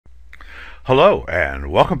Hello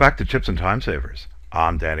and welcome back to Tips and Time Savers.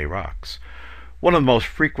 I'm Danny Rocks. One of the most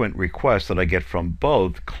frequent requests that I get from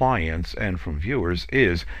both clients and from viewers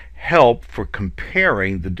is help for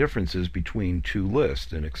comparing the differences between two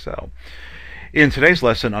lists in Excel. In today's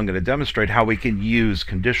lesson, I'm going to demonstrate how we can use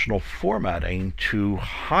conditional formatting to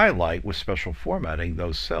highlight with special formatting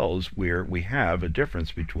those cells where we have a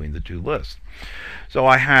difference between the two lists. So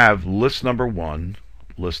I have list number 1,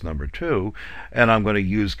 list number 2, and I'm going to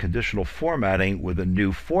use conditional formatting with a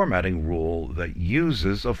new formatting rule that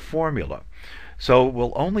uses a formula. So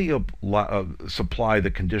we'll only supply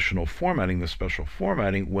the conditional formatting, the special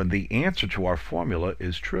formatting, when the answer to our formula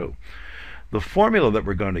is true. The formula that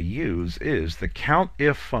we're going to use is the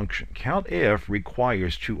COUNTIF function. COUNTIF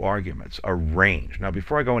requires two arguments, a range. Now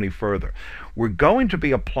before I go any further, we're going to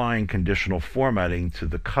be applying conditional formatting to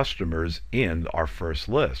the customers in our first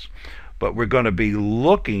list. But we're going to be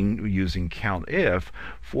looking using COUNTIF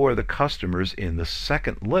for the customers in the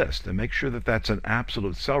second list and make sure that that's an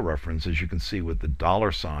absolute cell reference, as you can see with the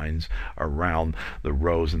dollar signs around the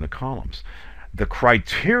rows and the columns. The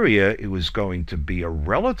criteria was going to be a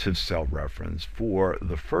relative cell reference for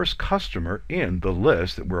the first customer in the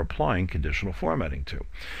list that we're applying conditional formatting to.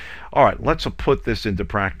 All right, let's put this into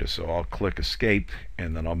practice. So I'll click Escape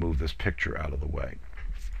and then I'll move this picture out of the way.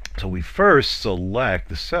 So we first select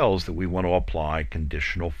the cells that we want to apply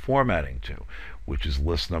conditional formatting to, which is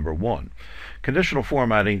list number 1. Conditional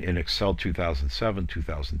formatting in Excel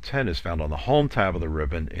 2007-2010 is found on the Home tab of the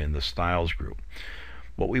ribbon in the Styles group.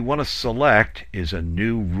 What we want to select is a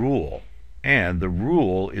new rule, and the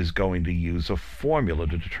rule is going to use a formula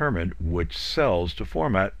to determine which cells to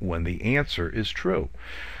format when the answer is true.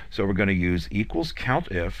 So we're going to use equals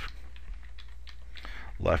COUNTIF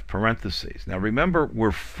left parentheses. Now remember,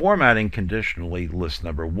 we're formatting conditionally list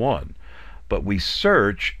number 1, but we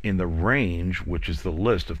search in the range, which is the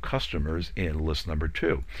list of customers in list number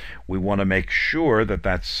 2. We want to make sure that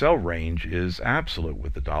that cell range is absolute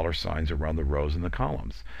with the dollar signs around the rows and the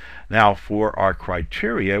columns. Now for our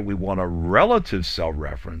criteria, we want a relative cell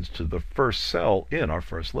reference to the first cell in our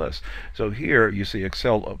first list. So here you see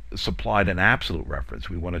Excel supplied an absolute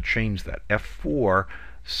reference. We want to change that. F4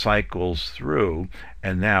 cycles through,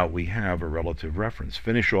 and now we have a relative reference.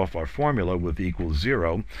 Finish off our formula with equals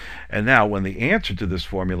 0, and now when the answer to this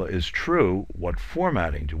formula is true, what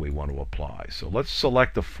formatting do we want to apply? So let's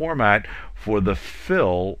select the format for the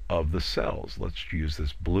fill of the cells. Let's use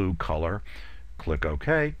this blue color. Click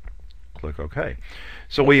OK. Click OK.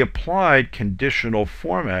 So we applied conditional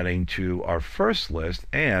formatting to our first list,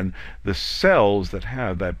 and the cells that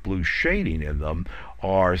have that blue shading in them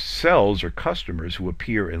are cells or customers who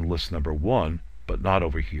appear in list number 1 but not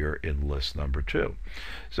over here in list number 2.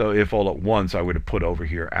 So if all at once I were to put over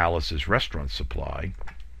here Alice's Restaurant Supply,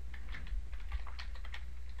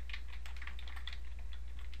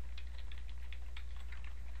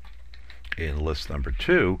 in list number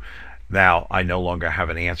 2, now I no longer have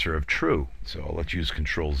an answer of true. So let's use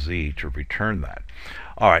Control Z to return that.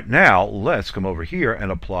 All right, now let's come over here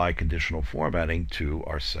and apply conditional formatting to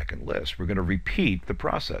our second list. We're going to repeat the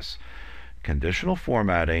process. Conditional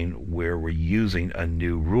formatting where we're using a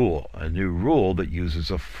new rule that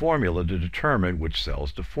uses a formula to determine which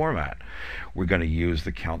cells to format. We're going to use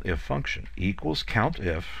the COUNTIF function, equals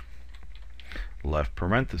COUNTIF left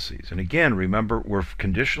parentheses. And again, remember, we're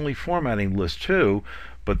conditionally formatting list 2,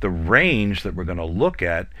 but the range that we're going to look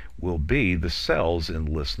at will be the cells in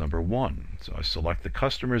list number 1. So I select the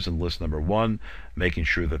customers in list number 1, making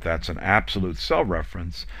sure that that's an absolute cell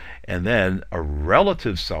reference, and then a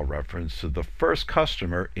relative cell reference to the first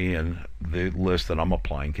customer in the list that I'm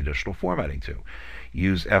applying conditional formatting to.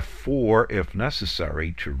 Use F4 if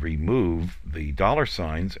necessary to remove the dollar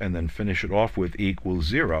signs, and then finish it off with equals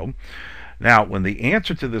 0. Now, when the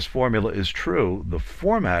answer to this formula is true, the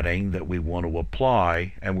formatting that we want to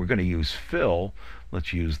apply, and we're going to use fill,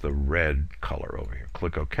 let's use the red color over here.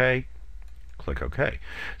 Click OK. Click OK.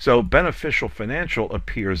 So beneficial financial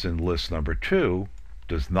appears in list number 2,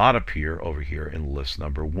 does not appear over here in list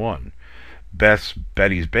number 1.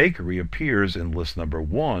 Betty's Bakery appears in list number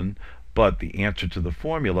 1, but the answer to the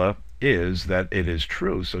formula is that it is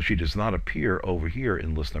true, so she does not appear over here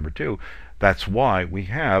in list number 2. That's why we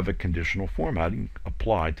have a conditional formatting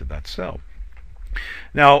applied to that cell.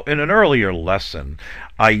 Now, in an earlier lesson,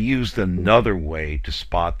 I used another way to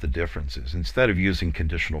spot the differences. Instead of using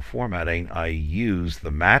conditional formatting, I used the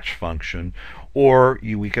match function Or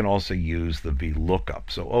we can also use the VLOOKUP.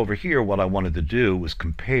 So over here, what I wanted to do was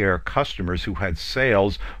compare customers who had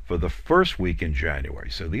sales for the first week in January.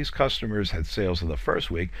 So these customers had sales in the first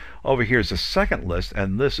week. Over here is a second list,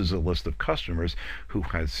 and this is a list of customers who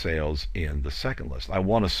had sales in the second list. I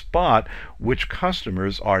want to spot which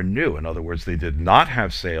customers are new. In other words, they did not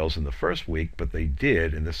have sales in the first week, but they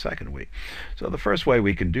did in the second week. So the first way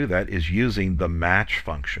we can do that is using the match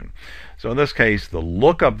function. So in this case, the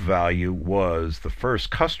lookup value was the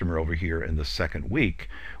first customer over here in the second week.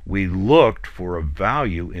 We looked for a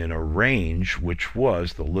value in a range, which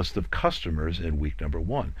was the list of customers in week number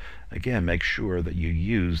 1. Again, make sure that you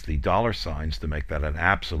use the $signs to make that an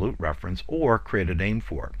absolute reference or create a name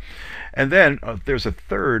for it. And then there's a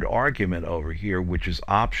third argument over here, which is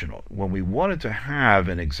optional. When we wanted to have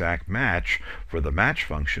an exact match for the match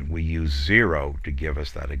function, we use 0 to give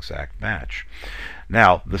us that exact match.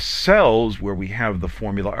 Now, the cells where we have the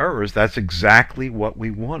formula errors, that's exactly what we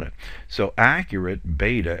wanted. So Accurate,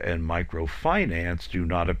 Beta, and Microfinance do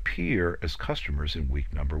not appear as customers in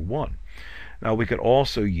week number 1. Now we could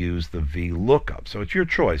also use the VLOOKUP. So it's your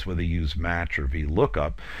choice whether you use match or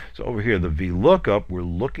VLOOKUP. So over here, the VLOOKUP, we're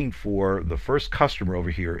looking for the first customer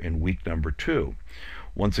over here in week number 2.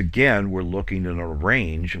 Once again, we're looking in a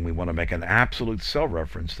range, and we want to make an absolute cell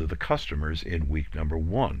reference to the customers in week number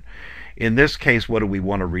 1. In this case, what do we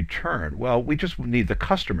want to return? Well, we just need the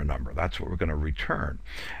customer number. That's what we're going to return.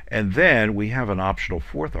 And then we have an optional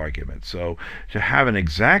fourth argument. So to have an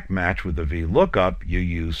exact match with the VLOOKUP, you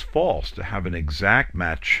use false. To have an exact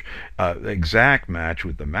match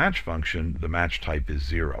with the match function, the match type is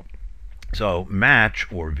 0. So match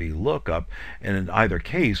or VLOOKUP, and in either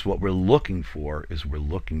case, what we're looking for is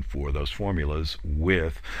those formulas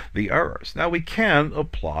with the errors. Now we can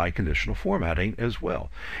apply conditional formatting as well.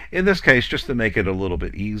 In this case, just to make it a little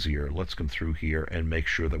bit easier, let's come through here and make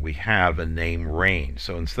sure that we have a name range.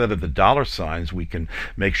 So instead of the $signs, we can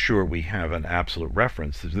make sure we have an absolute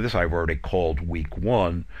reference. This I've already called week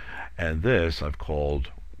 1, and this I've called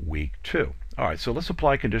week 2. All right, so let's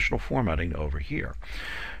apply conditional formatting over here.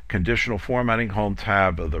 Conditional formatting, home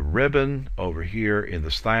tab of the ribbon, over here in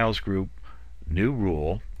the styles group, new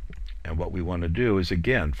rule, and what we want to do is,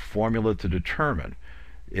 again, formula to determine.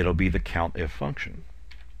 It'll be the COUNTIF function.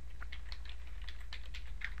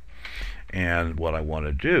 And what I want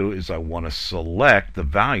to do is I want to select the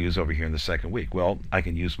values over here in the second week. Well, I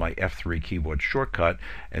can use my F3 keyboard shortcut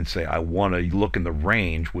and say I want to look in the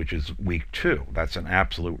range, which is week 2. That's an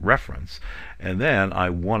absolute reference. And then I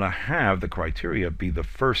want to have the criteria be the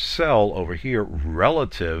first cell over here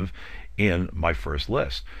relative in my first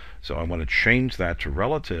list. So I want to change that to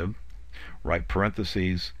relative, right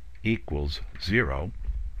parentheses, equals 0.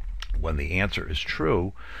 When the answer is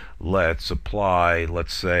true, let's apply,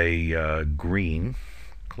 let's say, green.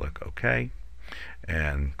 Click OK,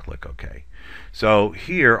 and click OK. So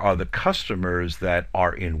here are the customers that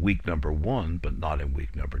are in week number 1, but not in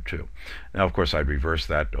week number 2. Now, of course, I'd reverse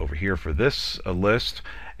that over here for this list.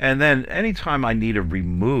 And then anytime I need to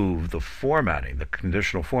remove the formatting, the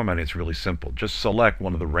conditional formatting, it's really simple. Just select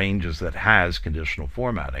one of the ranges that has conditional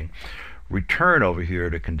formatting, return over here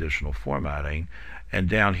to conditional formatting, and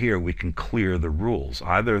down here we can clear the rules,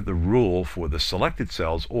 either the rule for the selected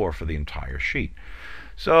cells or for the entire sheet.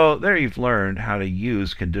 So there you've learned how to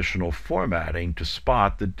use conditional formatting to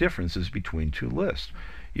spot the differences between two lists.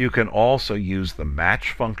 You can also use the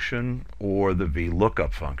match function or the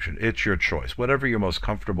VLOOKUP function. It's your choice, whatever you're most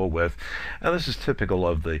comfortable with. And this is typical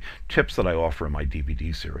of the tips that I offer in my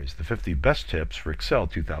DVD series, the 50 Best Tips for Excel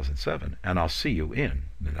 2007. And I'll see you in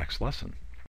the next lesson.